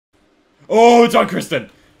Oh, it's on Kristen!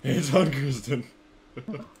 It's on Kristen.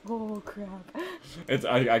 Oh crap.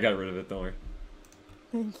 I got rid of it, don't worry.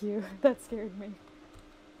 Thank you. That scared me.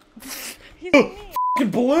 He's mean.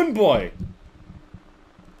 Fucking balloon boy!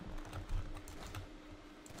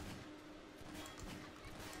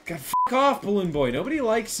 God, fuck off, balloon boy. Nobody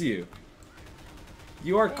likes you.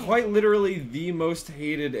 You are quite literally the most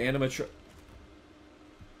hated animatron.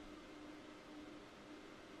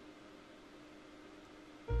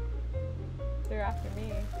 They're after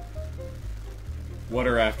me. What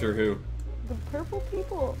are after who? The purple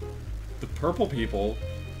people. The purple people?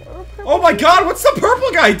 Purple Oh my people. god, what's the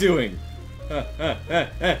purple guy doing?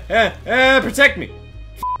 Protect me!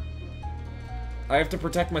 I have to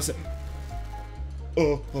protect myself.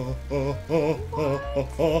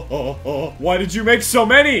 Why did you make so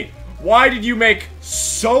many? Why did you make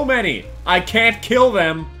so many? I can't kill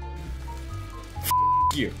them.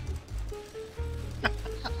 You.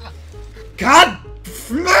 God!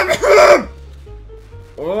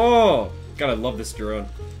 Oh, God, I love this drone.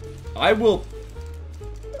 I will.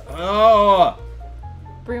 Oh.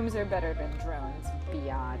 Brooms are better than drones,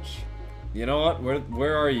 biatch. You know what?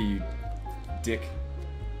 Where are you, you dick?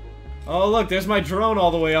 Oh, look, there's my drone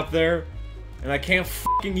all the way up there. And I can't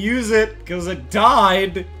fucking use it, because it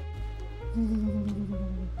died.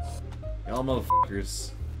 Y'all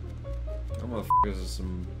motherfuckers. Y'all motherfuckers are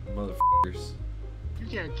some motherfuckers. You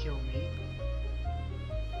can't kill me.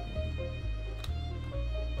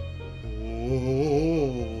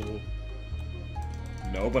 Oh.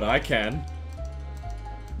 No, but I can.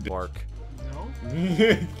 Mark. No?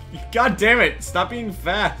 God damn it! Stop being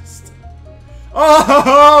fast!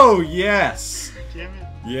 Oh, yes! Damn it.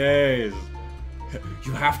 Yes.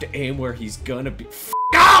 You have to aim where he's gonna be. F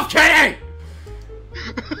off, Kenny!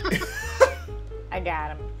 I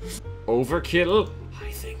got him. Overkill?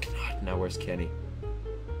 I think not. Now where's Kenny?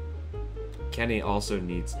 Kenny also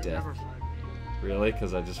needs You'll death. never find me. Really?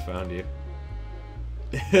 Because I just found you.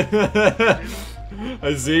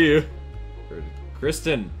 I see you.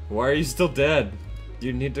 Kristen, why are you still dead?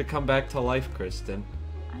 You need to come back to life, Kristen.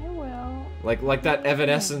 I will. Like that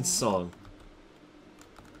Evanescence song.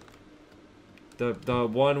 The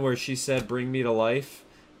one where she said, "Bring me to life,"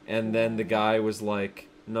 and then the guy was like,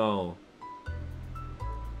 "No."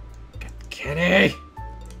 Kenny!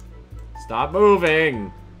 Stop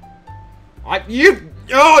moving! Oh, you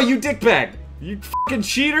dickbag! You fucking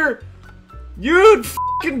cheater! You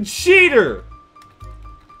fucking cheater!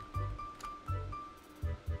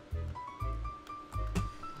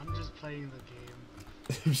 I'm just playing the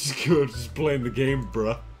game. I'm just good, just playing the game,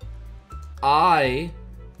 bruh. I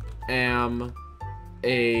am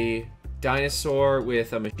a dinosaur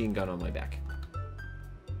with a machine gun on my back.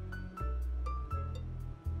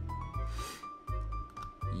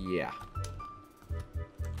 Yeah.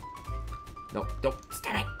 No, don't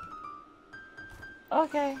stop it.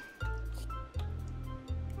 Okay.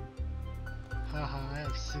 Haha, I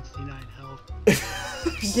have 69 health.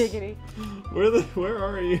 Giggity. Where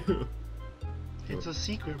are you? It's a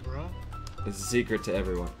secret, bro. It's a secret to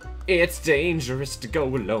everyone. It's dangerous to go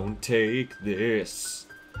alone. Take this.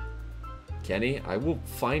 Kenny, I will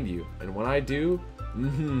find you. And when I do,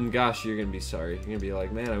 gosh, you're gonna be sorry. You're gonna be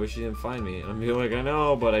like, man, I wish you didn't find me. And I'm gonna be like, I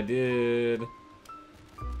know, but I did.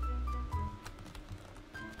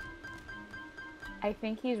 I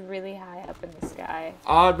think he's really high up in the sky.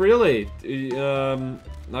 Really?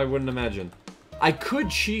 I wouldn't imagine. I could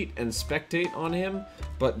cheat and spectate on him,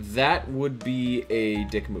 but that would be a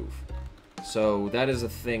dick move. So that is a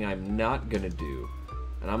thing I'm not gonna do,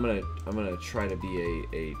 and I'm gonna try to be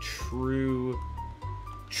a true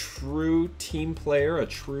team player, a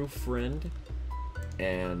true friend,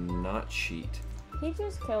 and not cheat. He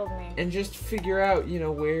just killed me. And just figure out, you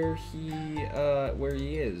know, where he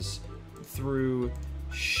is through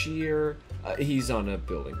sheer. He's on a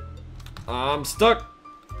building. I'm stuck.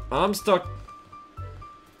 I'm stuck.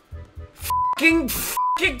 Fucking.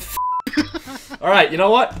 All right, you know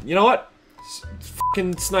what? You know what?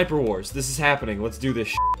 Fucking Sniper Wars. This is happening. Let's do this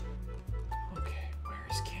shit. Okay, where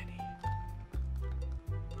is Kenny?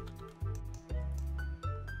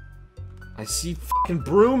 I see fucking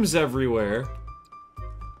brooms everywhere.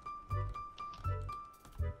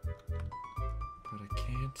 But I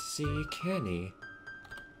can't see Kenny.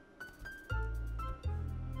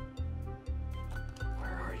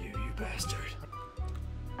 Where are you, you bastard?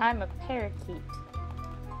 I'm a parakeet.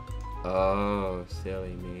 Oh,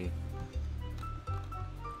 silly me.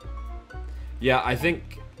 Yeah, I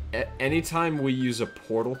think anytime we use a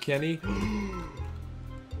portal, Kenny.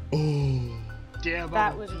 Oh. Damn,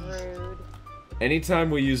 That was rude. Anytime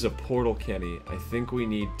we use a portal, Kenny, I think we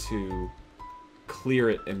need to clear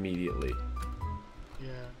it immediately. Yeah.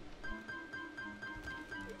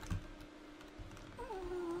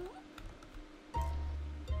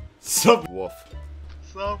 Sup, wolf.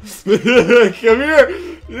 So, Come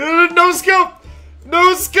here! No scope!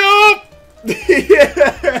 No scope!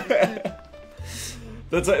 Yeah!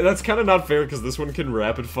 That's kind of not fair because this one can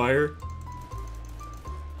rapid fire.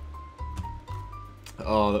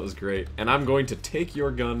 Oh, that was great. And I'm going to take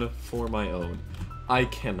your gun for my own. I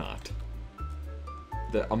cannot.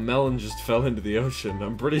 A melon just fell into the ocean.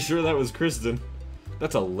 I'm pretty sure that was Kristen.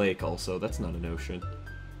 That's a lake also. That's not an ocean.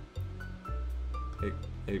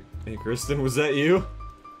 Hey, Kristen, was that you?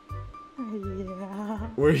 Yeah.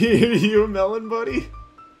 Were you a melon, buddy?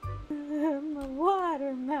 I'm a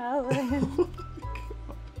watermelon.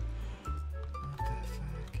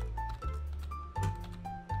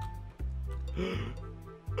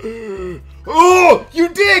 Oh, you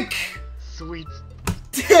dick! sweet.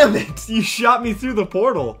 Damn it! You shot me through the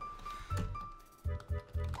portal.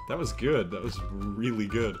 That was good. That was really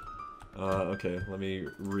good. Okay, let me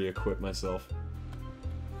re-equip myself.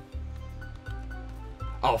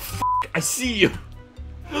 Oh, f***! I see you!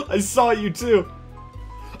 I saw you too!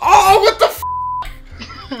 Oh, what the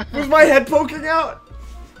f***! Was my head poking out?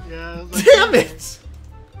 Yeah. I was like, Damn it!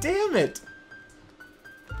 Damn it!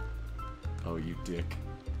 Oh, you dick.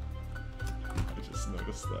 I just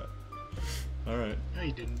noticed that. Alright. No,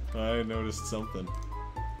 you didn't. I noticed something.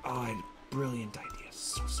 Oh, I had a brilliant idea.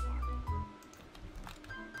 So smart.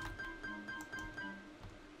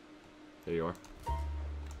 There you are.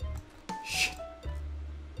 Shit.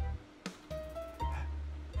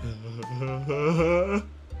 I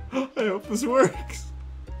hope this works.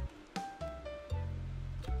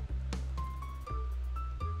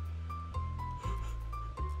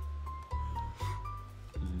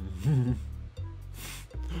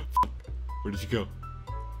 Where did you go?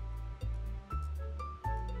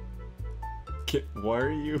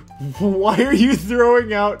 Why are you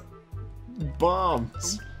throwing out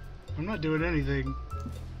bombs? I'm not doing anything.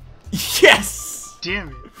 Yes! Damn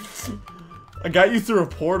it. I got you through a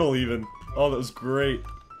portal even. Oh, that was great.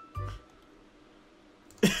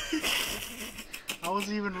 I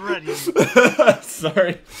wasn't even ready.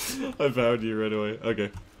 Sorry. I found you right away.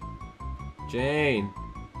 Okay. Jane.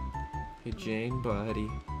 Hey, Jane, buddy.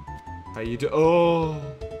 How you do? Oh.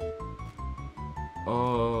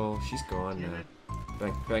 Oh, she's gone Damn now. it.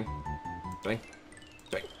 Bang, bang, bang,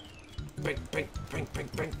 bang, bang, bang, bang, bang,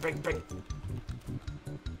 bang, bang, bang.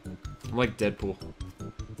 I'm like Deadpool.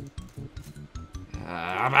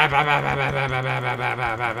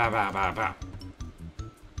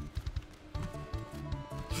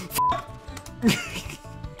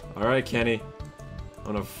 Alright, Kenny. I'm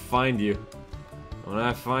gonna find you. When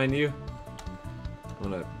I find you,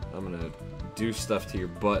 I'm gonna do stuff to your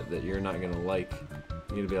butt that you're not gonna like.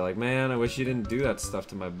 You're gonna be like, man, I wish you didn't do that stuff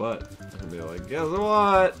to my butt. I'm gonna be like, guess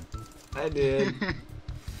what? I did.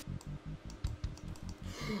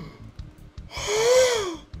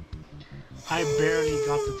 I barely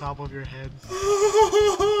got the top of your head.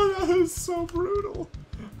 That is so brutal.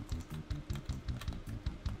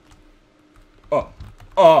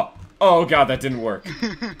 Oh god, that didn't work.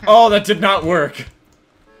 Oh, that did not work.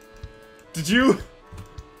 Did you?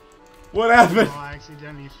 What happened? Oh, I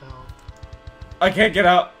accidentally fell. I can't get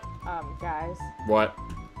out. Guys, What?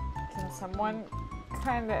 can someone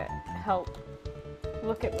kind of help?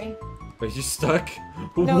 Look at me. Are you stuck?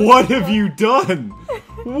 No, What it's have not. you done?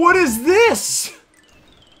 What is this?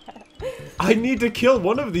 I need to kill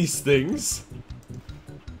one of these things.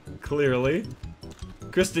 Clearly.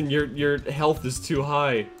 Kristen, your health is too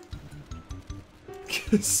high.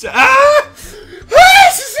 This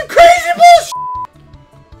is some crazy bullshit!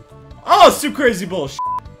 Oh, some crazy bullshit.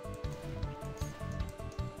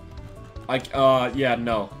 Yeah,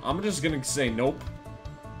 no. I'm just gonna say nope.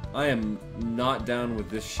 I am not down with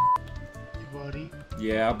this shit. Hey, buddy.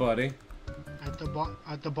 Yeah, buddy. At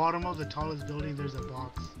the bottom of the tallest building, there's a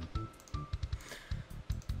box.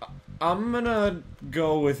 I'm gonna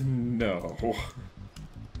go with no.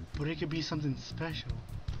 But it could be something special.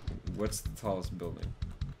 What's the tallest building?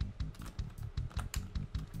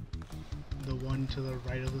 The one to the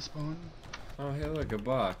right of the spawn. Oh, hey, look, a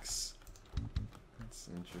box. That's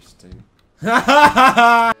interesting.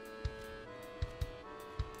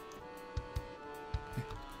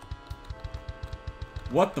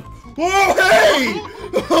 What the? Oh, hey!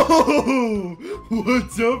 Oh,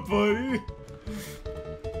 what's up, buddy?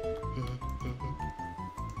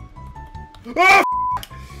 Oh,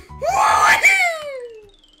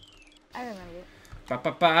 I remember.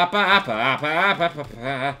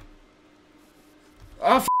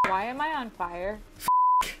 Oh, Why am I on fire?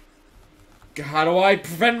 How do I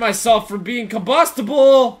prevent myself from being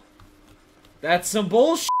combustible? That's some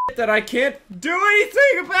bullshit that I can't do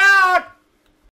anything about!